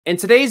In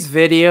today's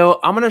video,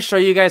 I'm going to show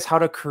you guys how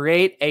to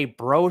create a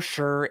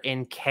brochure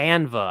in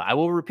Canva. I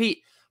will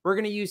repeat, we're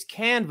going to use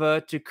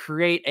Canva to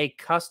create a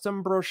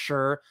custom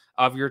brochure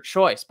of your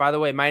choice. By the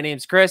way, my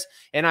name's Chris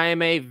and I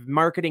am a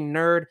marketing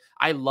nerd.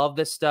 I love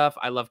this stuff.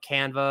 I love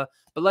Canva,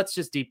 but let's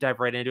just deep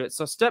dive right into it.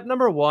 So step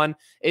number one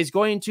is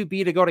going to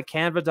be to go to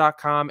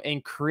canva.com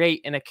and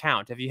create an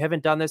account. If you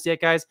haven't done this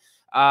yet, guys,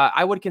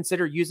 I would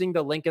consider using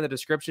the link in the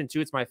description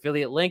too. It's my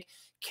affiliate link.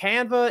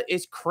 Canva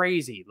is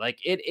crazy. Like,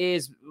 it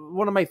is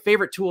one of my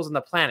favorite tools on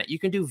the planet. You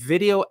can do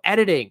video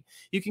editing.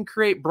 You can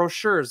create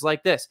brochures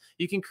like this.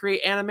 You can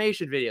create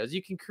animation videos.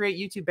 You can create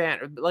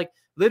YouTube like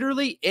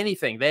literally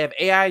anything. They have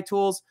AI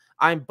tools.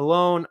 I'm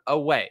blown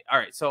away. All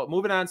right, so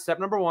moving on. Step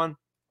number one.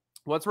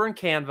 Once we're in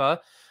Canva,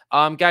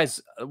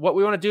 guys, what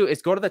we want to do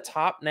is go to the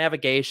top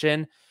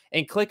navigation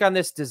and click on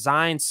this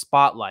design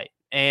spotlight.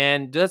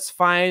 And let's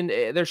find,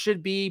 there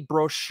should be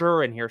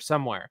brochure in here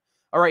somewhere.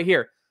 All right,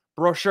 here,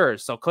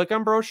 brochures. So click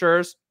on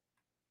brochures.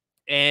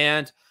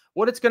 And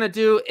what it's going to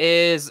do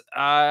is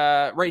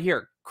right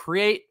here,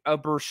 create a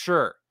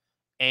brochure.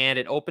 And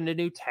it opened a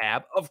new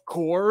tab, of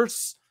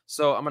course.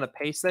 So I'm going to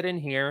paste that in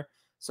here.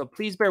 So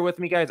please bear with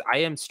me, guys. I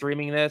am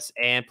streaming this,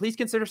 and please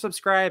consider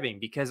subscribing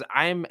because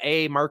I'm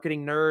a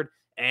marketing nerd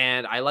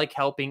and I like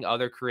helping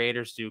other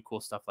creators do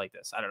cool stuff like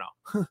this. I don't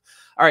know.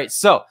 All right.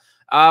 So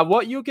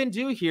what you can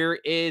do here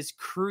is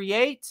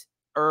create,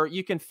 or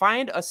you can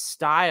find a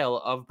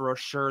style of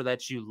brochure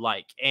that you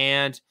like.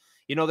 And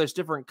there's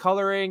different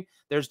coloring,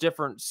 there's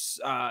different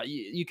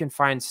you can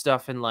find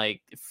stuff in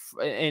like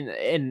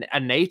in a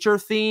nature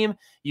theme.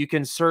 You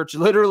can search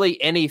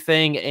literally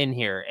anything in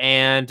here,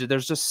 and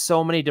there's just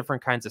so many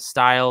different kinds of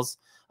styles.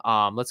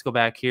 Let's go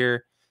back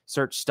here,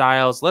 search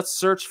styles. Let's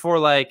search for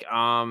like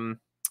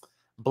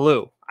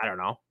blue. I don't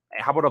know,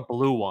 how about a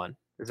blue one?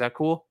 Is that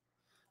cool?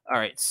 All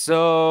right,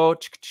 so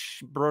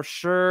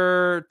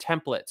brochure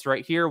templates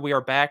right here. We are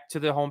back to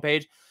the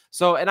homepage.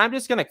 So, and I'm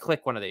just going to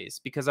click one of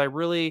these because I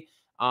really,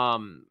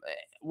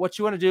 what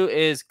you want to do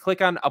is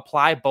click on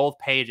apply both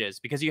pages,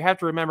 because you have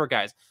to remember,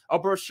 guys, a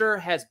brochure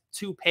has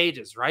 2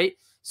 pages, right?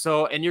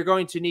 So, and you're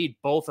going to need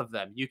both of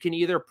them. You can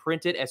either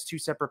print it as 2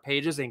 separate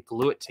pages and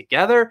glue it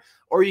together,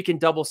 or you can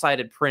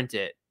double-sided print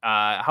it,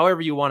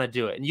 however you want to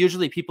do it. And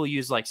usually people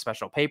use like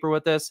special paper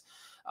with this.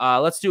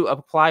 Let's do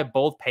apply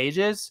both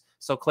pages.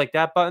 So click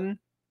that button.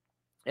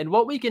 And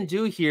what we can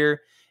do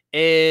here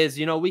is,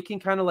 we can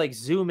kind of like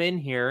zoom in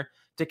here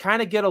to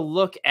kind of get a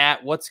look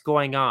at what's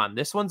going on.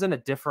 This one's in a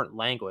different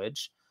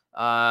language.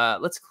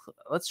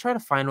 Let's try to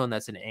find one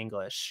that's in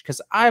English,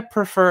 because I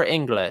prefer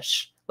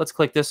English. Let's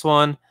click this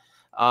one.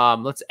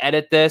 Let's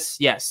edit this.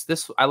 Yes,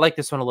 I like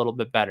this one a little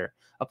bit better.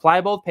 Apply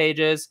both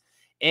pages.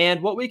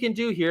 And what we can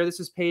do here, this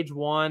is page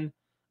 1.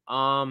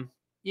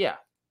 Yeah.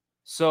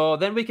 So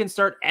then we can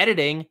start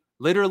editing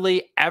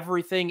literally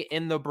everything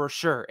in the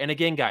brochure. And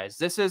again, guys,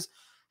 this is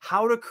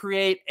how to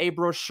create a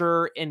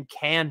brochure in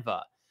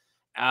Canva.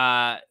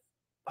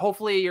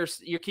 Hopefully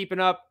you're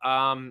keeping up.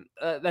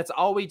 That's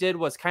all we did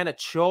was kind of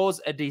chose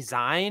a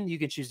design. You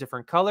can choose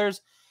different colors,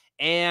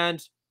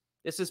 and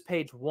this is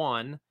page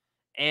 1.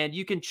 And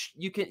you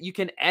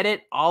can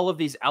edit all of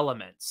these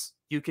elements.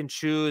 You can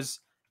choose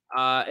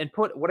and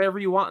put whatever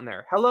you want in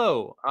there.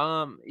 Hello.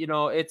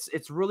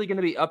 It's really going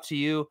to be up to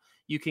you.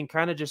 You can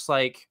kind of just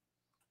like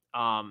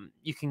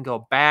you can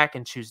go back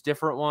and choose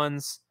different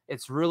ones.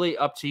 It's really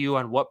up to you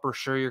on what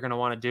brochure you're going to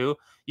want to do.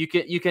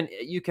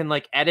 You can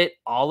like edit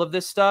all of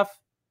this stuff.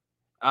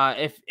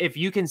 If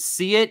you can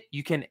see it,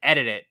 you can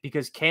edit it,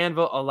 because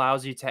Canva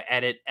allows you to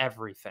edit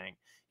everything.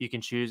 You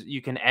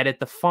can edit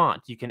the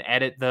font, you can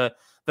edit the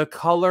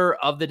color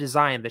of the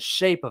design, the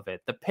shape of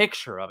it, the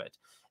picture of it.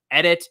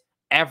 Edit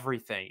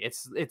everything.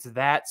 It's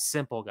that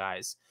simple,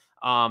 guys.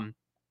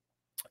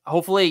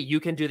 Hopefully you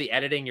can do the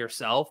editing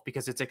yourself,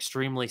 because it's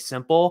extremely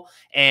simple,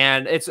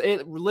 and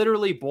it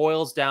literally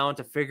boils down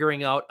to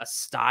figuring out a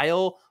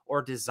style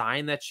or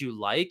design that you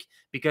like,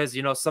 because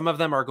some of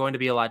them are going to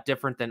be a lot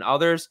different than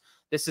others.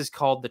 This is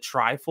called the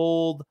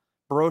trifold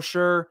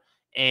brochure,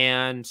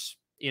 and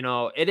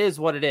it is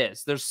what it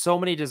is. There's so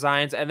many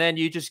designs, and then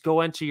you just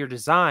go into your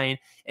design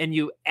and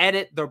you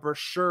edit the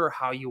brochure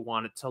how you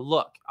want it to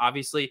look.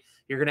 Obviously,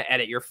 you're going to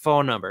edit your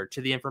phone number to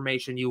the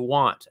information you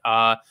want.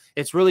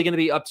 It's really going to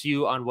be up to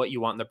you on what you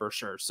want in the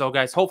brochure. So,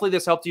 guys, hopefully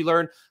this helped you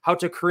learn how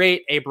to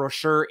create a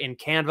brochure in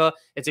Canva.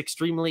 It's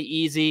extremely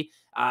easy.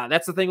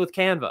 That's the thing with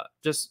Canva.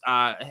 Just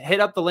hit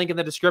up the link in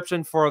the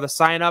description for the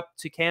sign up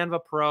to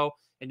Canva Pro,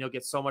 and you'll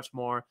get so much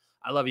more.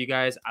 I love you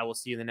guys. I will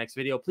see you in the next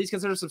video. Please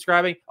consider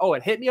subscribing. Oh,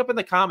 and hit me up in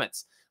the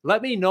comments.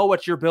 Let me know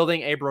what you're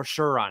building a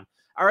brochure on.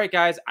 All right,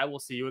 guys, I will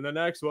see you in the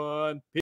next one. Peace.